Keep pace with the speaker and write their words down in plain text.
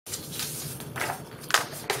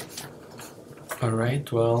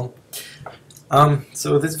Alright, well,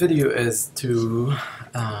 so this video is to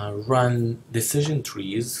run decision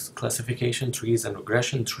trees, classification trees, and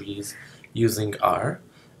regression trees using R.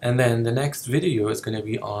 And then the next video is going to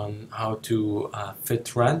be on how to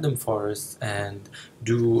fit random forests and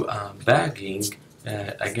do bagging,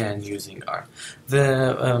 again using R.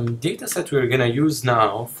 The data set we're going to use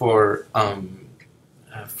now for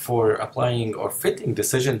applying or fitting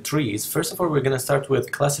decision trees, first of all, we're going to start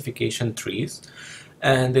with classification trees.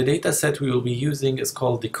 And the data set we will be using is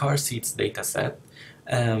called the car seats data set.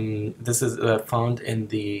 This is found in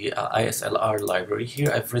the ISLR library.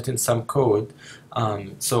 Here I've written some code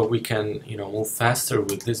so we can move faster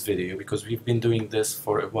with this video, because we've been doing this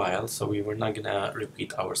for a while, so we're not gonna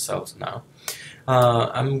repeat ourselves now.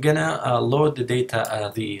 I'm gonna load the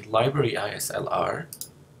data, the library ISLR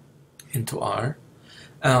into R.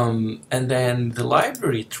 And then the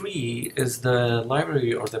library tree is the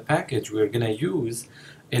library or the package we're going to use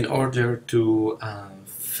in order to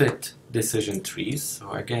fit decision trees.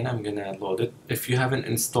 So again, I'm going to load it. If you haven't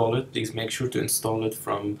installed it, please make sure to install it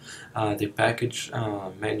from the package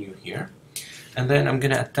menu here. And then I'm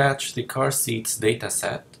going to attach the car seats data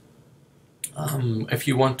set. If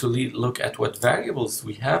you want to look at what variables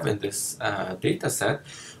we have in this data set,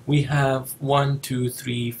 we have 1, 2,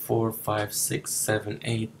 3, 4, 5, 6, 7,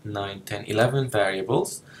 8, 9, 10, 11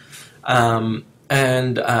 variables.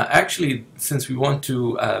 Actually, since we want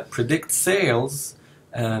to predict sales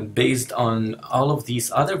based on all of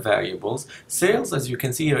these other variables, sales, as you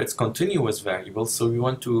can see here, it's continuous variables. So we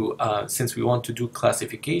want to, since we want to do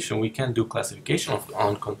classification, we can do classification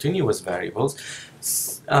on continuous variables.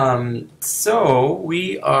 So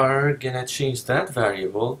we are gonna change that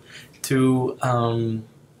variable to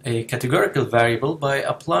a categorical variable by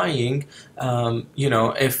applying,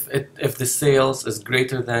 if the sales is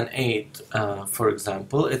greater than 8, for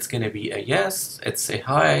example, it's going to be a yes, it's a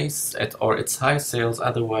high, or it's high sales,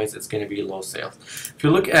 otherwise it's going to be low sales. If you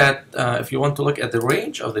look at, if you want to look at the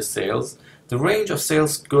range of the range of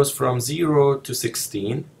sales goes from 0 to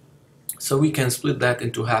 16. So we can split that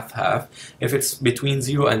into half-half. If it's between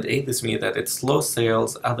 0 and 8, this means that it's low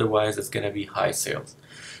sales, otherwise it's going to be high sales.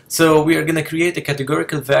 So we are going to create a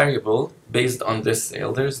categorical variable based on this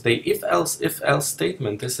sale. There's the if-else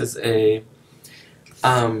statement. This is a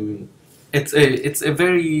it's a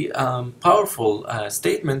very powerful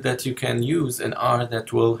statement that you can use in R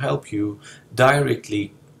that will help you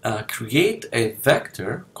directly create a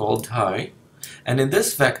vector called high, and in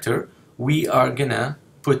this vector we are gonna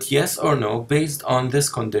put yes or no based on this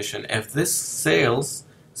condition. If this sales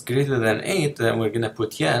is greater than 8, then we're gonna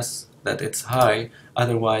put yes, that it's high,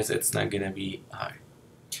 otherwise it's not gonna be high.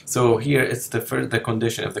 So here it's the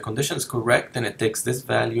condition. If the condition is correct, then it takes this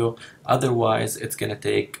value, otherwise it's gonna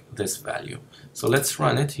take this value. So let's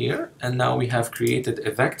run it here, and now we have created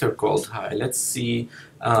a vector called high. Let's see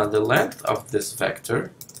the length of this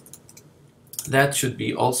vector. That should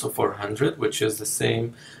be also 400, which is the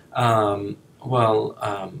same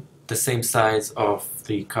the same size of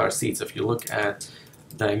the car seats. If you look at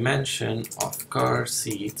dimension of car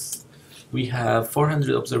seats, we have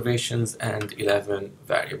 400 observations and 11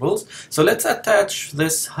 variables. So let's attach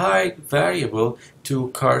this high variable to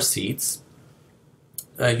car seats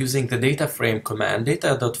using the data frame command.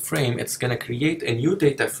 Data.frame, it's going to create a new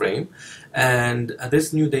data frame, and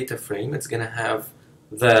this new data frame, it's going to have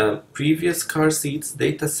the previous car seats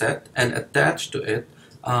data set, and attached to it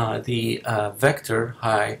the vector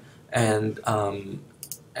high, and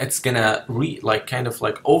it's gonna kind of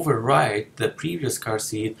override the previous car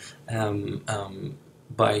seat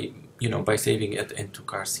by saving it into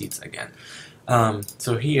car seats again.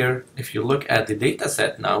 So here, if you look at the data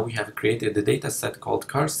set now, we have created the data set called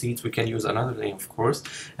car seats. We can use another name, of course,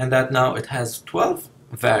 and that now it has 12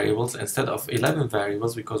 variables instead of 11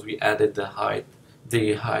 variables because we added the high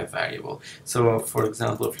variable. So for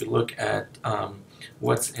example, if you look at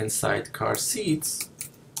what's inside car seats,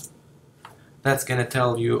 that's going to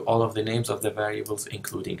tell you all of the names of the variables,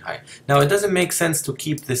 including high. Now, it doesn't make sense to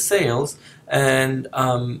keep the sales, and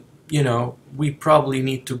we probably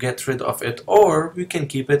need to get rid of it, or we can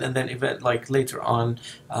keep it, and then later on,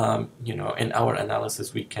 in our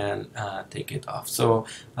analysis, we can take it off. So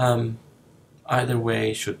either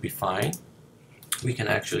way should be fine. We can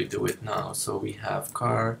actually do it now. So we have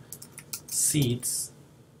car seats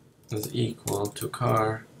is equal to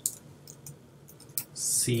car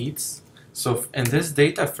seats. So in this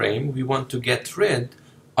data frame, we want to get rid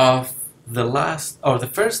of the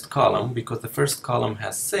first column, because the first column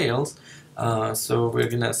has sales. So we're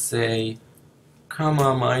gonna say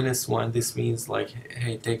comma -1. This means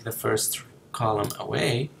hey, take the first column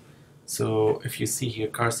away. So if you see here,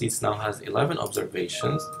 car seats now has 11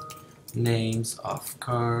 observations. Names of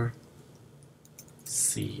car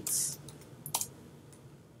seats.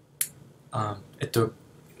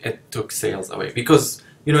 It took sales away because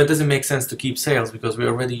it doesn't make sense to keep sales because we're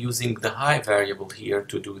already using the high variable here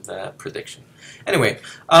to do the prediction. Anyway,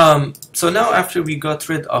 so now after we got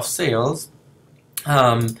rid of sales,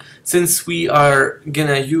 since we are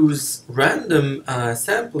gonna use random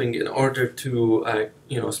sampling in order to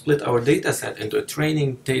split our data set into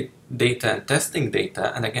training data and testing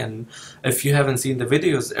data, and again, if you haven't seen the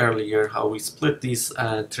videos earlier how we split these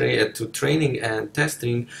to training and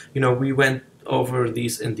testing, we went over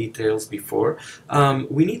these in details before.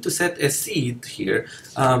 We need to set a seed here.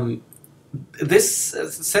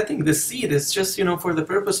 Setting the seed is just for the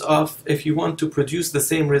purpose of if you want to produce the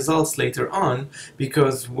same results later on,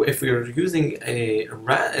 because if we're using a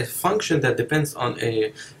function that depends on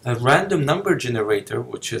a random number generator,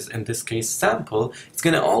 which is in this case sample, it's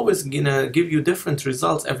always give you different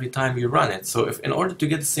results every time you run it. So if in order to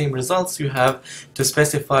get the same results, you have to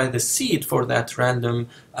specify the seed for that random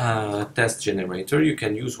test generator. You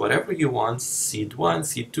can use whatever you want, seed 1,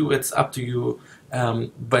 seed 2, it's up to you.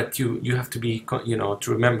 But you have to be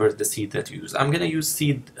to remember the seed that you use. I'm gonna use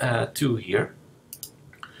seed 2 here,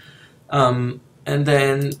 and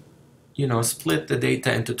then split the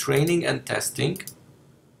data into training and testing.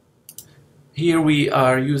 Here we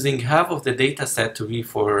are using half of the data set to be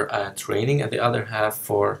for training and the other half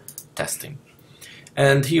for testing.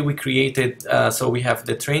 And here we created, so we have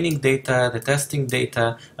the training data, the testing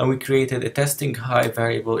data, and we created a testing high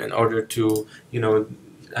variable in order to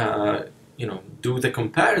do the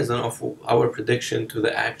comparison of our prediction to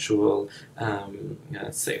the actual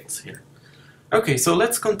sales here. Okay, so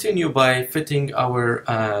let's continue by fitting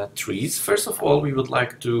our trees. First of all, we would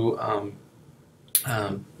like to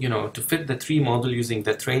to fit the tree model using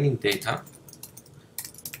the training data.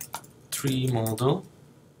 Tree model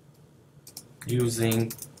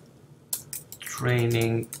using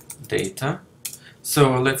training data.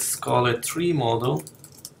 So let's call it tree model,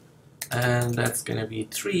 and that's gonna be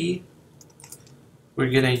tree. We're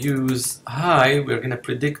going to use high, we're going to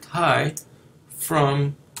predict high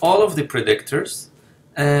from all of the predictors,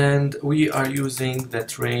 and we are using the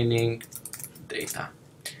training data.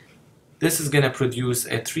 This is going to produce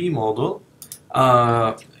a tree model.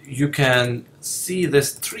 You can see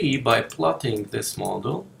this tree by plotting this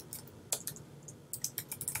model.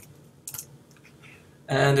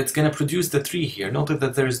 And it's going to produce the tree here. Note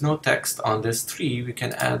that there is no text on this tree. We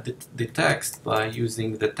can add the text by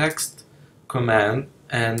using the text command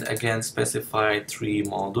and again specify tree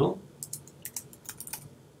model.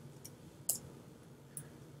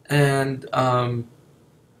 And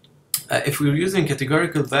if we're using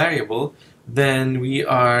categorical variable, then we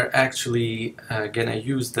are actually gonna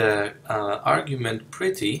use the argument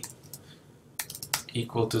pretty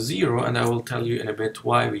equal to 0, and I will tell you in a bit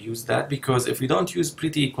why we use that. Because if we don't use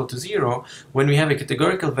pretty equal to 0, when we have a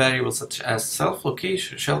categorical variable such as shelf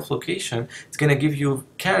location, it's going to give you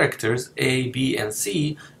characters A, B, and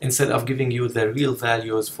C instead of giving you the real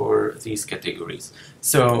values for these categories.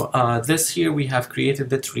 So this here we have created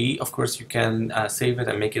the tree. Of course, you can save it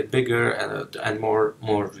and make it bigger and more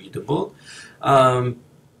readable. Now,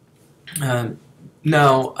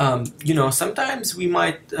 sometimes we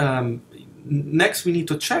might. Next, we need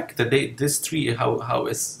to check this tree. How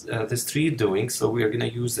is this tree doing? So we are going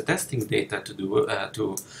to use the testing data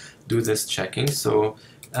to do this checking. So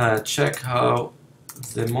check how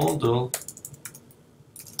the model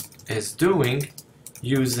is doing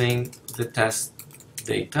using the test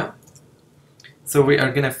data. So we are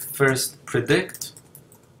going to first predict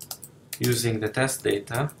using the test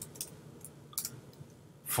data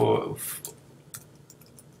for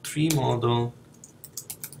tree model.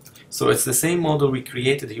 So it's the same model we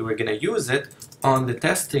created here. We're going to use it on the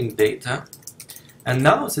testing data. And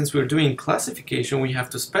now, since we're doing classification, we have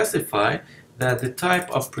to specify that the type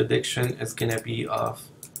of prediction is going to be of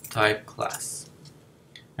type class.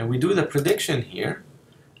 And we do the prediction here.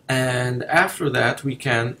 And after that, we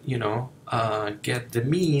can, get the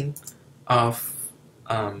mean of,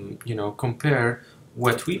 compare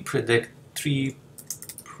what we tree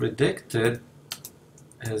predicted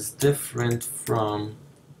is different from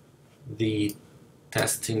the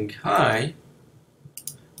testing high.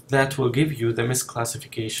 That will give you the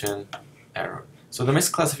misclassification error. So the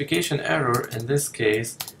misclassification error in this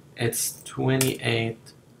case, it's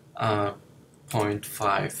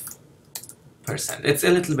 28.5%. It's a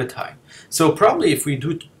little bit high. So probably if we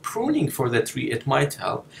do pruning for the tree, it might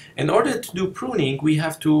help. In order to do pruning, we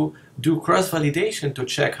have to do cross-validation to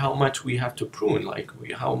check how much we have to prune, like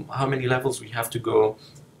how many levels we have to go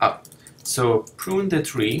up. So prune the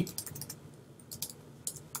tree.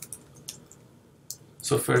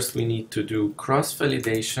 So first we need to do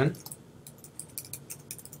cross-validation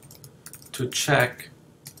to check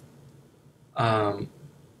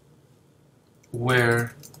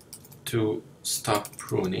where to stop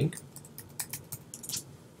pruning.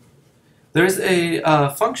 There is a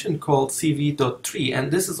function called cv.tree,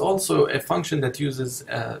 and this is also a function that uses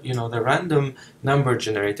the random number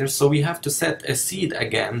generator. So we have to set a seed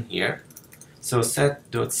again here. So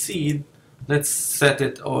set.seed, let's set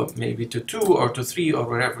it maybe to 2 or to 3 or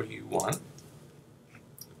wherever you want.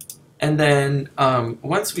 And then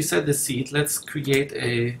once we set the seed, let's create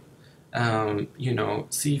a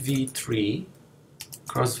cv tree,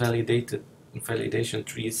 cross-validation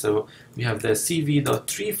tree. So we have the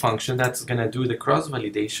cv.tree function that's going to do the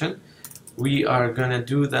cross-validation. We are going to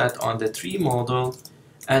do that on the tree model,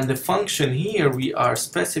 and the function here we are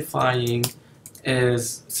specifying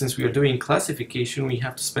is, since we are doing classification, we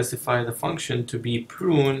have to specify the function to be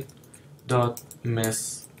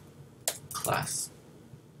prune.misClass.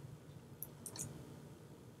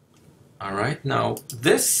 Alright, now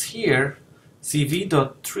this here,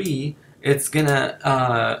 cv.tree, it's gonna,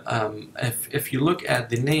 if you look at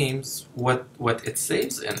the names, what it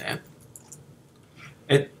saves in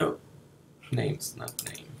it, names, not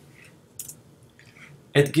name.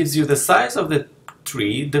 It gives you the size of the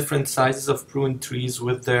tree, different sizes of pruned trees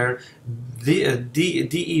with their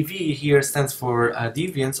DEV here stands for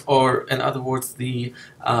deviance, or in other words, the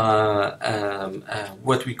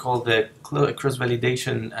what we call the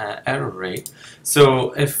cross-validation error rate.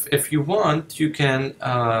 So if you want, you can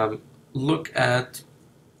look at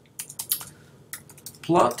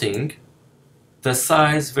plotting the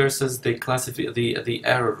size versus the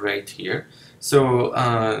error rate here. So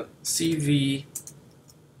cv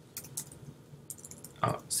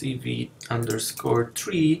underscore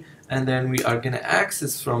tree, and then we are going to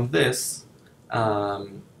access from this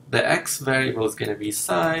the x variable is going to be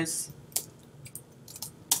size,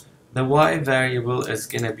 the y variable is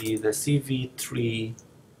going to be the cv tree,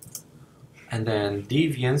 and then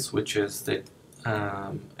deviance, which is the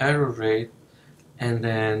error rate, and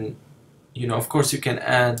then of course you can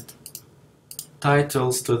add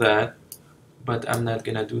titles to that, but I'm not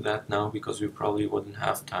going to do that now because we probably wouldn't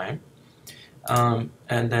have time.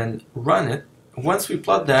 And then run it. Once we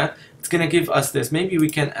plot that, it's going to give us this. Maybe we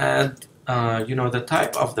can add the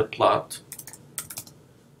type of the plot.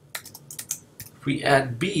 If we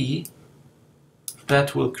add B,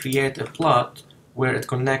 that will create a plot where it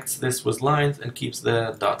connects this with lines and keeps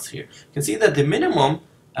the dots here. You can see that the minimum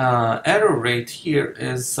error rate here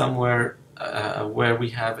is somewhere where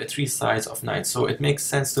we have a tree size of 9. So it makes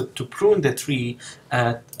sense to prune the tree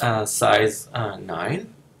at size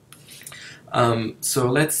 9. So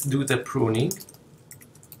let's do the pruning.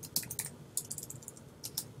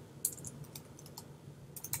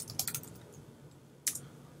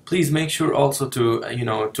 Please make sure also to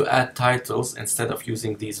to add titles instead of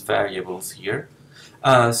using these variables here.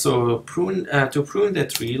 So to prune the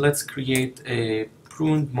tree, let's create a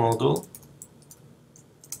pruned model.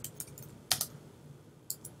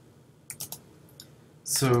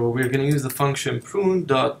 So we're going to use the function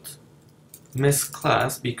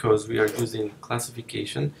prune.misClass because we are using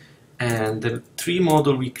classification, and the tree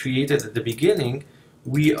model we created at the beginning,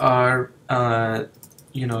 we are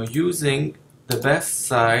using the best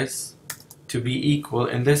size to be equal,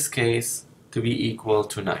 in this case, to be equal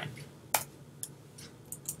to 9.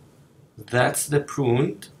 That's the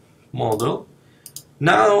pruned model.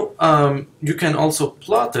 Now you can also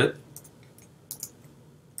plot it.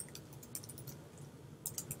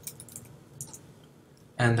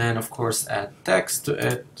 And then, of course, add text to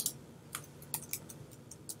it.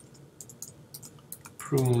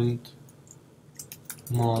 Pruned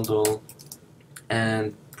model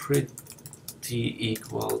and pretty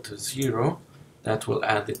equal to 0. That will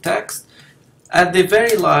add the text. At the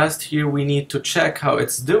very last here, we need to check how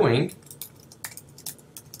it's doing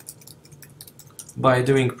by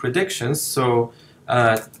doing predictions. So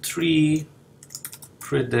tree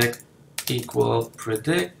predict equal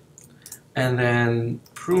predict, and then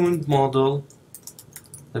pruned model.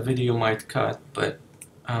 The video might cut, but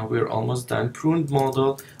we're almost done. Pruned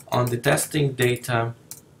model on the testing data,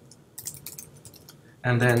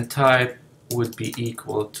 and then type would be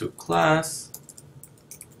equal to class,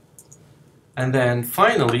 and then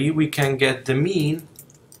finally we can get the mean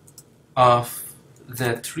of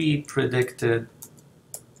the tree predicted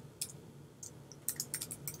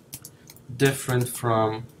different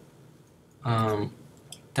from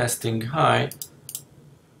testing high.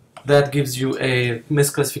 That gives you a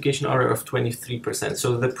misclassification error of 23%.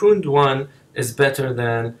 So the pruned one is better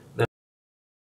than the